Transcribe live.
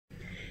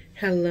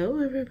Hello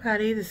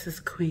everybody, this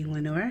is Queen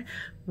Lenore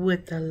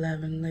with the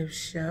Love and Live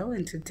Show,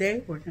 and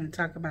today we're going to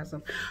talk about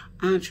some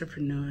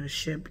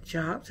entrepreneurship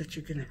jobs that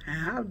you can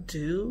have,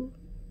 do,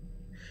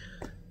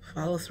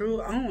 follow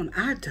through on.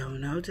 I don't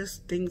know,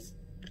 just things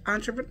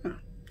entrepreneur.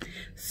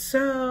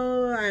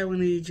 So I will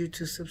need you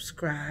to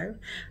subscribe.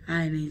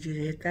 I need you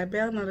to hit that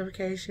bell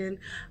notification.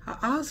 I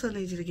also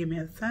need you to give me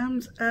a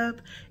thumbs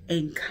up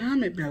and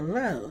comment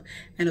below.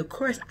 And of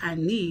course, I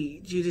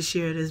need you to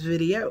share this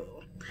video.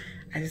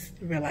 I just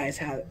realized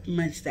how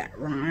much that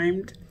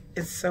rhymed.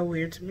 It's so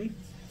weird to me.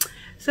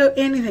 So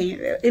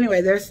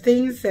anyway, there's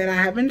things that I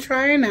have been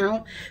trying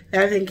out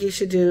that I think you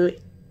should do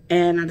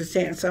and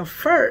understand. So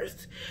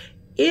first,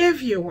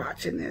 if you're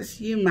watching this,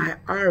 you might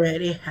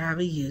already have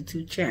a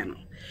YouTube channel.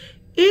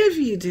 If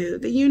you do,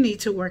 then you need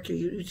to work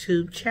your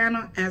YouTube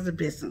channel as a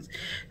business.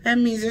 That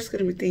means there's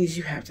going to be things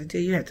you have to do.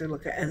 You have to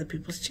look at other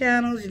people's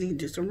channels. You need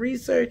to do some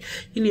research.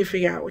 You need to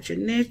figure out what your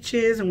niche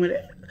is and what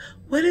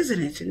is a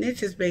niche. A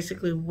niche is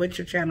basically what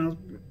your channel is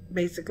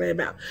basically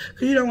about.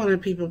 Because you don't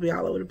want people to be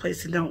all over the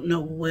place and don't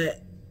know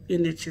what your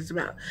niche is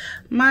about.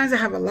 Mine, I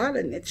have a lot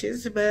of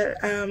niches, but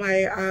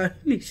I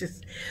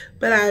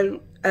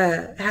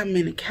have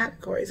many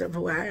categories of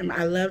who I am.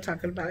 I love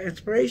talking about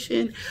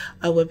inspiration,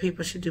 what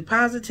people should do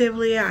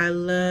positively. I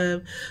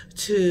love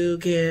to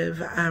give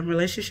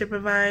relationship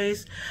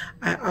advice.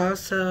 I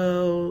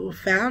also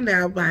found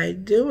out by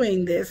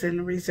doing this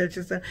and research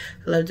and stuff,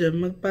 I love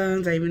doing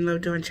mukbangs. I even love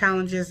doing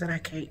challenges that I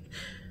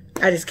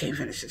just can't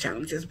finish the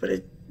challenges, but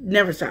it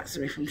never stops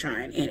me from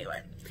trying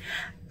anyway.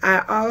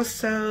 I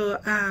also,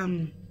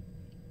 when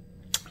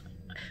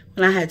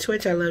I had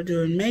Twitch, I love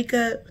doing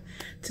makeup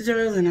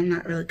tutorials, and I'm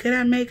not really good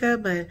at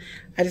makeup, but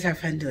I just have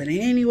fun doing it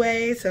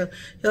anyway. So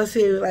you'll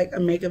see like a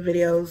makeup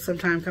video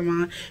sometime come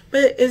on,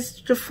 but it's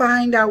to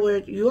find out where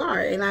you are.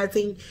 And I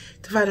think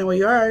to find out where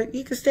you are,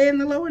 you can stay in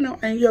the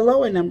your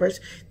lower numbers.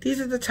 These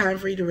are the time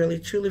for you to really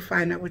truly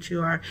find out what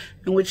you are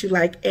and what you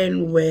like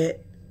and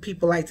what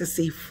people like to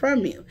see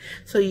from you,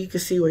 so you can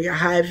see where your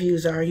high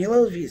views are and your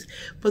low views.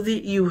 But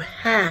you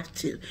have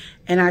to,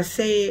 and I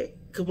say it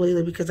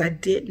completely because I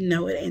didn't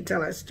know it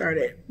until I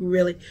started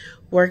really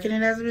working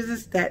it as a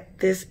business, that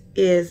this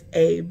is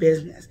a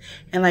business.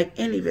 And like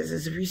any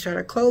business, if you start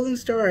a clothing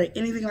store or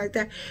anything like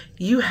that,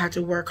 you have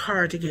to work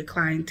hard to get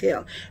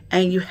clientele,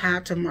 and you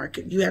have to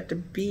market. You have to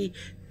be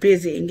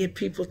busy and get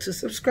people to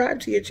subscribe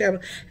to your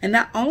channel, and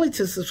not only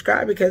to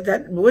subscribe, because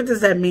what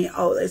does that mean?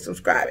 Oh, they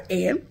subscribe,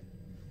 and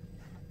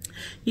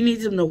you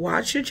need them to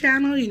watch your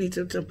channel. You need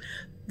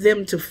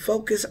them to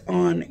focus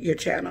on your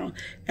channel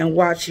and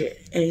watch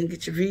it and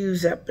get your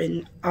views up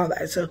and all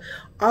that. So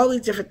all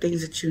these different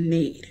things that you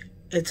need,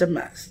 it's a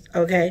must,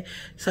 okay?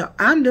 So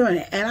I'm doing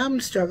it, and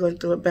I'm struggling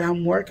through it, but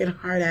I'm working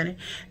hard at it.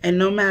 And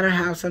no matter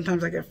how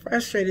sometimes I get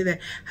frustrated that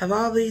I have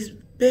all these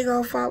big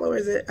old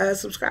followers,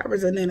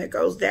 subscribers, and then it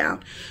goes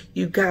down,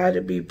 you got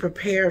to be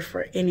prepared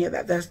for any of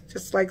that. That's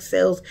just like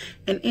sales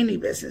in any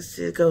business.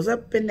 It goes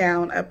up and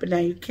down, up and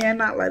down. You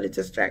cannot let it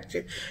distract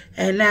you.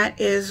 And that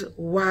is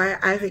why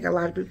I think a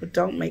lot of people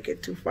don't make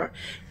it too far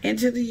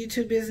into the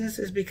YouTube business,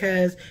 is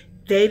because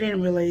they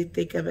didn't really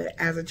think of it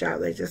as a job.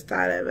 They just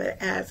thought of it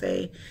as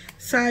a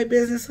side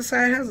business, a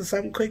side hustle,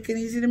 something quick and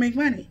easy to make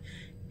money.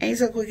 Ain't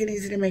so quick and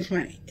easy to make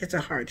money. It's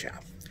a hard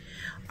job.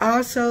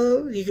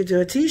 Also, you could do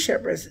a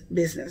t-shirt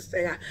business.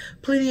 They got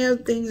plenty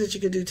of things that you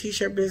could do.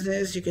 T-shirt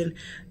business. You can,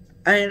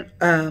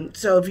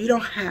 so if you don't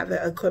have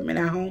the equipment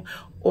at home,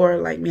 or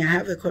like me, I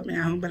have the equipment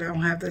at home, but I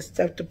don't have the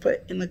stuff to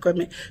put in the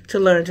equipment to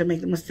learn to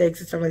make the mistakes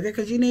and stuff like that,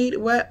 because you need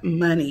what?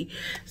 Money.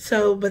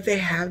 So, but they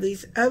have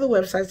these other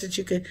websites that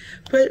you can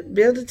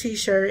build a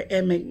t-shirt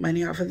and make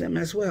money off of them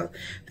as well.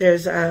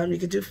 There's, you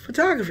could do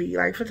photography,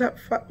 like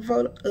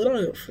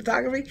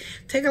photography,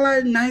 take a lot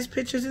of nice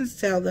pictures and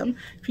sell them.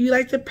 If you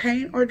like to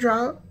paint or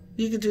draw,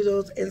 you can do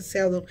those and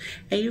sell them.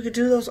 And you can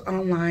do those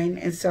online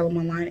and sell them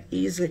online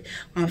easily.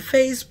 On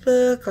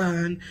Facebook,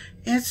 on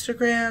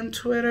Instagram,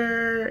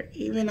 Twitter,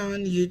 even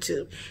on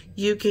YouTube.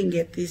 You can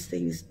get these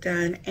things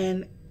done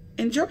and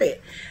enjoy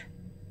it.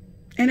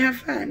 And have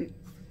fun.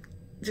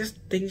 Just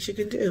things you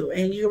can do.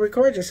 And you can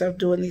record yourself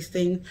doing these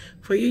things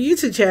for your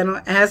YouTube channel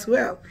as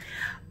well.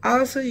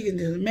 Also, you can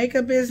do the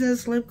makeup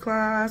business, lip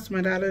gloss.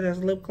 My daughter does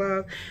lip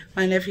gloss.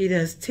 My nephew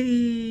does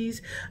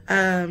teas.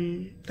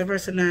 The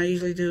person I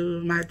usually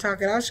do my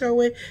talk and I'll show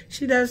with,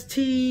 she does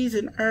teas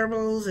and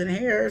herbals and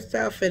hair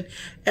stuff and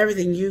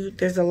everything.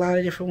 There's a lot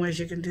of different ways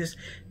you can just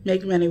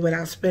make money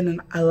without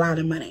spending a lot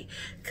of money.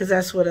 Because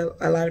that's what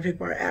a lot of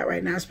people are at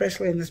right now,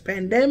 especially in this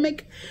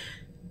pandemic.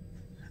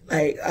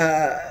 Like,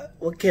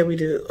 what can we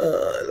do?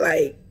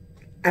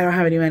 I don't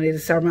have any money to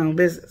start my own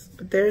business.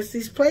 But there's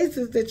these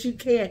places that you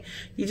can.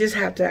 You just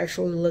have to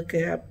actually look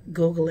it up,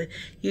 Google it.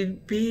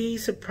 You'd be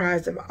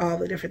surprised of all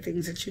the different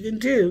things that you can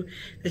do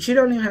that you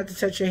don't even have to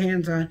touch your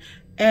hands on,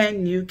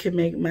 and you can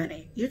make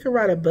money. You can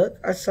write a book,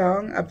 a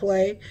song, a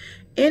play,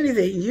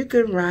 anything. You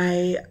can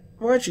write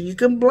poetry. You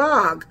can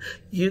blog.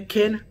 You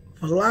can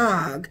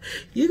vlog.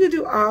 You can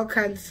do all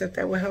kinds of stuff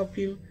that will help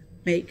you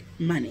make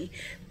money.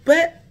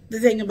 But the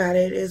thing about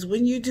it is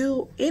when you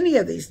do any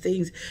of these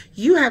things,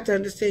 you have to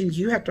understand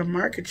you have to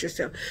market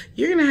yourself.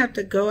 You're going to have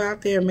to go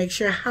out there and make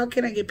sure, how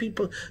can I get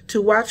people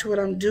to watch what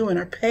I'm doing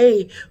or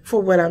pay for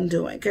what I'm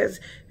doing? Because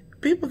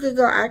people could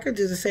go, I could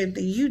do the same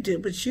thing you do,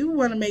 but you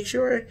want to make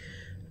sure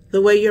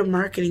the way you're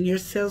marketing, your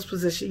sales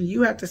position,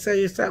 you have to sell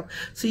yourself.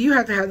 So you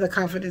have to have the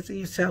confidence in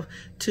yourself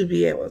to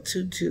be able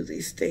to do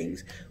these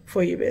things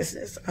for your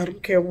business. I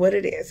don't care what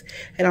it is.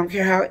 I don't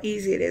care how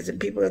easy it is. And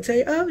people will tell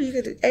you, oh, you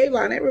can do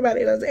Avon.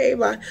 Everybody loves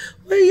Avon.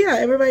 Well, yeah,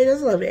 everybody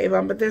does love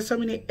Avon, but there's so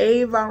many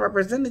Avon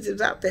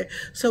representatives out there.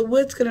 So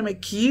what's going to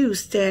make you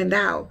stand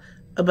out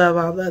above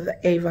all the other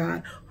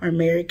Avon or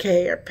Mary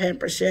Kay or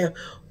Pampers Chef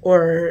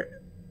or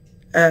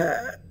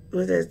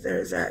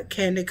there's a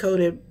candy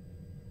coated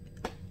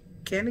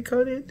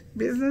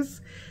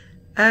business,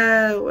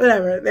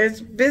 whatever.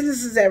 There's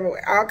businesses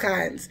everywhere, all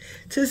kinds,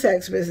 to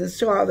sex business,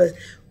 to all this.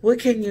 What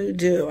can you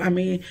do? I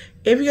mean,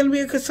 if you're going to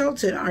be a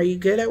consultant, are you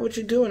good at what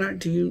you're doing? Or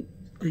do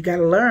you got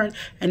to learn,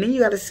 and then you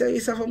got to sell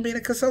yourself on being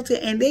a consultant,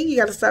 and then you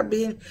got to start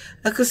being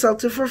a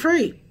consultant for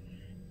free.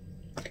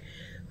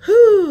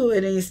 Whew,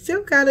 and then you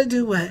still got to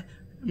do what?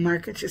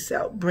 Market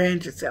yourself,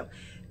 brand yourself.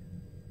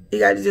 You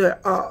got to do it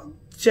all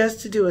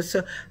just to do it.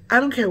 So I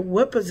don't care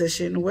what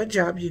position, what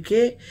job you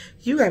get,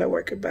 you got to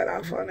work your butt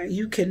off on it.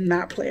 You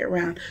cannot play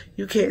around.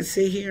 You can't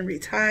sit here and be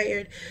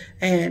tired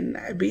and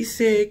be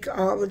sick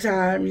all the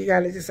time. You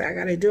got to just say, I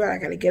got to do it. I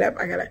got to get up.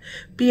 I got to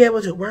be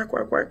able to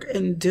work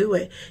and do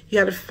it. You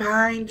got to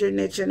find your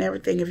niche and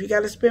everything. If you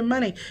got to spend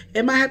money,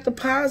 it might have to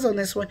pause on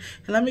this one.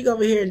 And let me go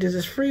over here and do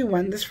this free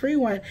one. This free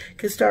one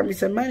can start me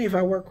some money if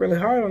I work really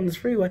hard on this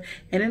free one.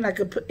 And then I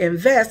could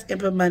invest and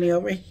put money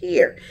over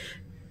here.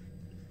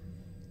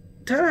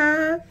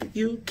 Ta-da!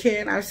 You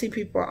can. I see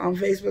people on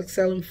Facebook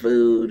selling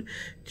food,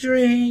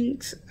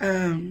 drinks,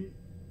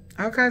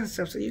 all kinds of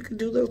stuff. So you can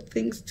do those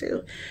things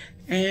too.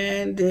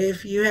 And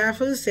if you have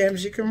food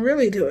stamps, you can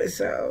really do it.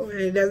 So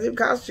it doesn't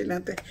cost you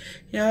nothing.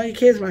 You know, your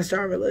kids might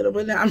starve a little,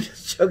 but no, I'm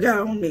just joking. I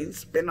don't mean to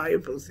spend all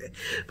your food stamps.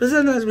 But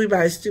sometimes we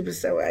buy stupid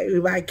stuff. Like we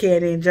buy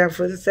candy and junk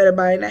food. Instead of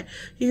buying that,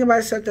 you can buy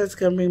stuff that's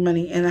going to bring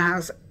money in the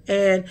house.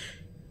 And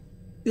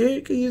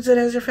you can use it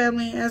as your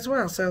family as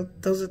well. So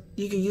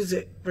you can use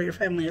it for your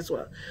family as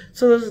well.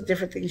 So those are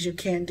different things you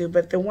can do.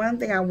 But the one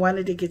thing I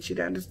wanted to get you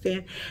to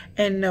understand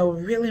and know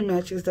really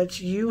much is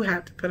that you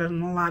have to put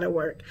in a lot of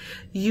work.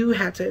 You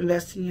have to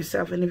invest in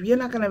yourself. And if you're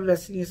not going to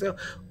invest in yourself,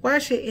 why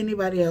should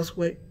anybody else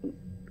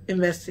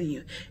invest in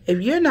you?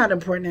 If you're not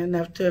important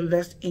enough to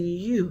invest in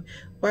you,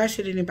 why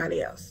should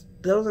anybody else?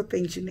 Those are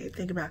things you need to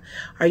think about.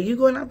 Are you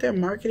going out there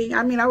marketing?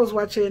 I mean, I was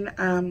watching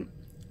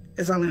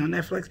it's only on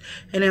Netflix,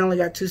 and they only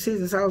got 2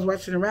 seasons. So I was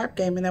watching the Rap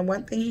Game, and then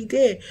one thing he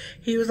did,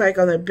 he was like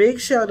on a big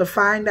show to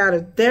find out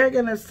if they're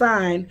going to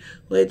sign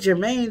with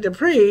Jermaine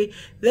Dupri,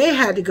 they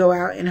had to go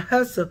out and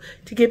hustle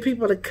to get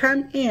people to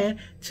come in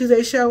to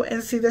their show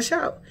and see the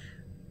show.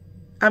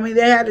 I mean,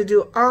 they had to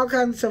do all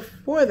kinds of stuff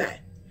for that.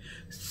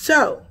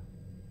 So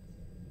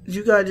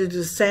you got to do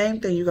the same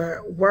thing. You got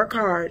to work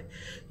hard.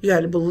 You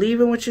got to believe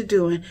in what you're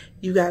doing.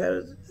 You got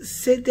to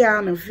sit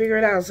down and figure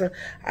it out. So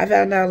I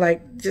found out,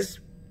 like, just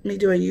me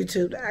doing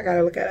YouTube, I got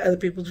to look at other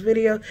people's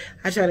videos.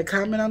 I try to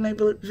comment on their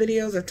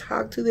videos or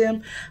talk to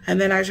them. And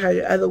then I try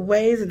other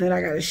ways. And then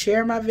I got to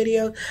share my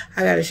videos.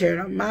 I got to share it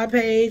on my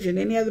page and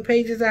any other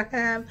pages I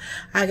have.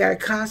 I got to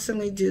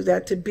constantly do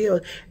that to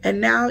build. And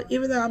now,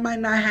 even though I might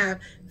not have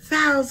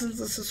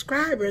thousands of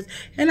subscribers,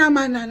 and I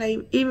might not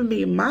even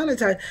be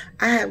monetized,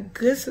 I have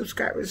good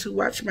subscribers who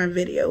watch my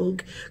video, who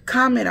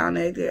comment on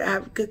it, they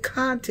have good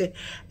content,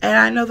 and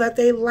I know that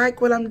they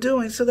like what I'm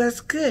doing, so that's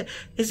good.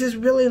 It's just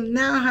really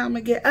now how I'm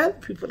going to get other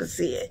people to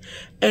see it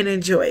and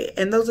enjoy it.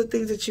 And those are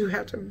things that you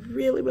have to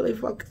really, really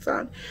focus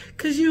on,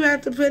 because you have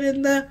to put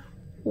in the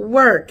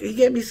work. You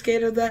can't be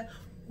scared of the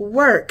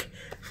work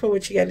for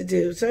what you got to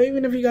do. So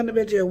even if you're going to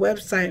build your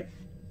website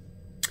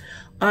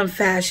on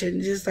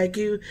fashion, just like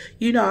you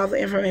know all the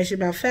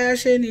information about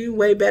fashion, you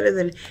way better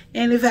than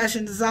any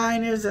fashion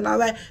designers and all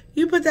that.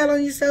 You put that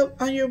on yourself,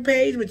 on your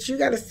page, but you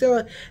got to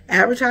still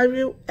advertise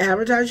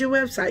your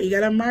website. You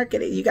got to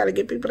market it. You got to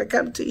get people to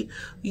come to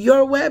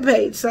your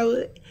webpage.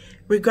 So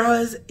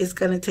regardless, it's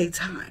going to take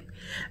time.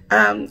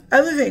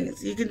 Other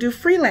things, you can do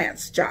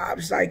freelance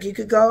jobs. Like you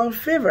could go on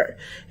Fiverr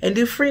and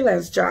do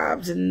freelance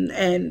jobs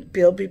and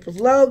build people's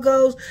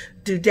logos,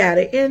 do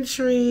data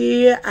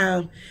entry,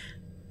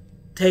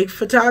 take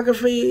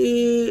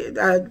photography,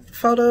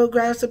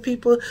 photographs of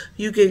people.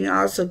 You can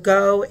also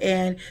go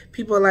and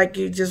people like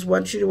you just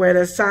want you to wear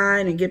their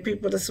sign and get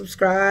people to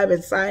subscribe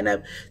and sign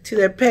up to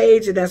their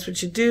page, and that's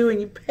what you do,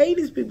 and you pay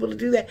these people to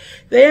do that.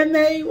 Then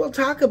they will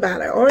talk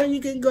about it. Or you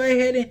can go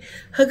ahead and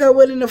hook up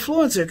with an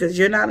influencer, because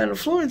you're not an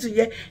influencer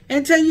yet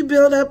until you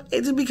build up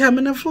to become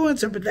an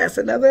influencer. But that's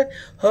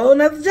whole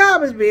nother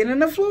job, is being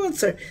an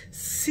influencer.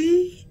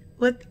 See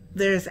what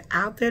there's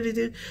out there to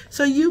do.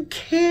 So you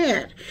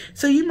can.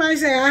 So you might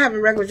say, I have a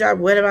regular job.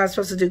 What am I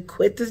supposed to do?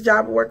 Quit this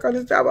job and work on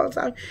this job all the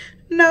time?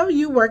 No,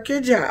 you work your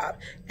job,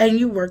 and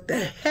you work the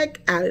heck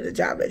out of the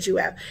job that you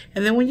have.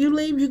 And then when you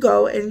leave, you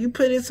go and you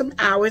put in some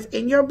hours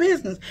in your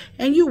business,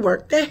 and you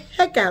work the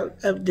heck out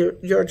of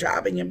your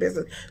job and your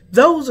business.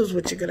 Those is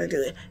what you're going to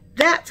do.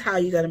 That's how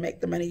you're going to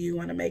make the money you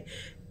want to make.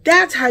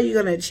 That's how you're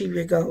going to achieve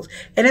your goals.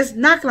 And it's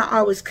not going to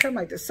always come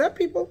like this. Some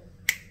people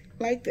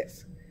like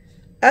this.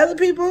 Other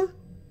people,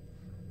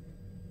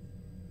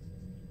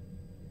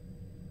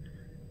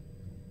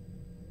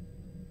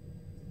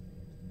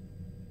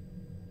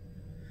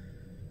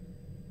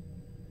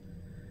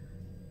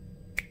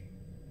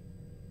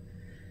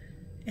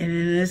 and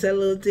then there's that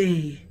little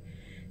thing.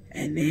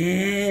 And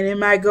then it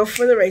might go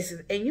for the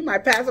races. And you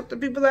might pass up the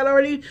people that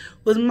already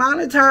was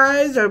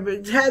monetized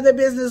or had their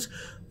business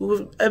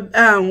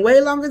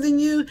way longer than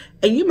you.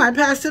 And you might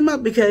pass them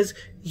up because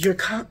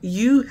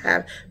you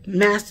have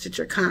mastered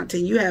your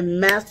content. You have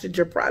mastered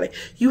your product.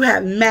 You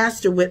have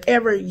mastered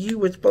whatever you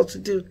were supposed to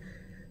do.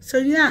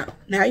 So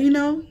now you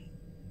know.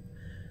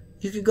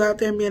 You can go out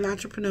there and be an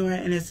entrepreneur,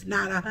 and it's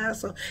not a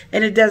hassle,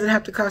 and it doesn't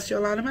have to cost you a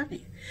lot of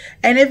money.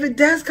 And if it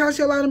does cost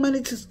you a lot of money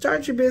to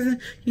start your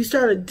business, you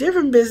start a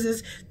different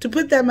business to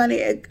put that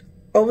money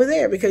over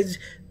there, because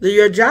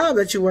your job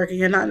that you work in,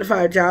 your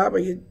 9-to-5 job, or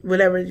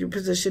whatever your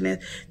position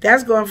is,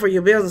 that's going for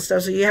your bills and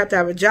stuff. So you have to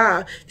have a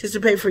job just to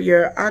pay for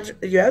your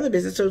other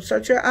business. So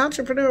start your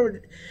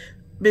entrepreneur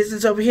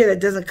business over here that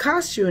doesn't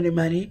cost you any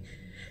money,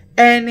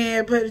 and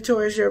then put it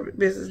towards your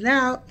business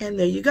now, and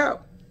there you go.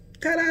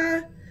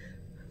 Ta-da!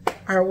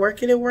 Or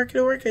work it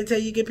until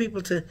you get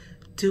people to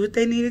do what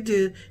they need to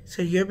do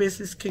so your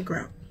business can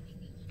grow.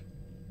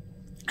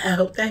 I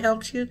hope that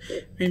helps you.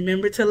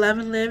 Remember to love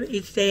and live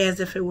each day as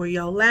if it were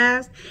your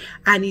last.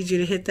 I need you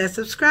to hit that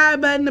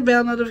subscribe button, the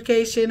bell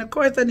notification. Of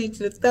course, I need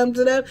you to thumbs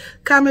it up,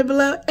 comment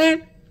below,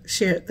 and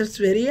share this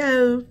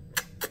video.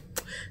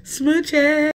 Smooches.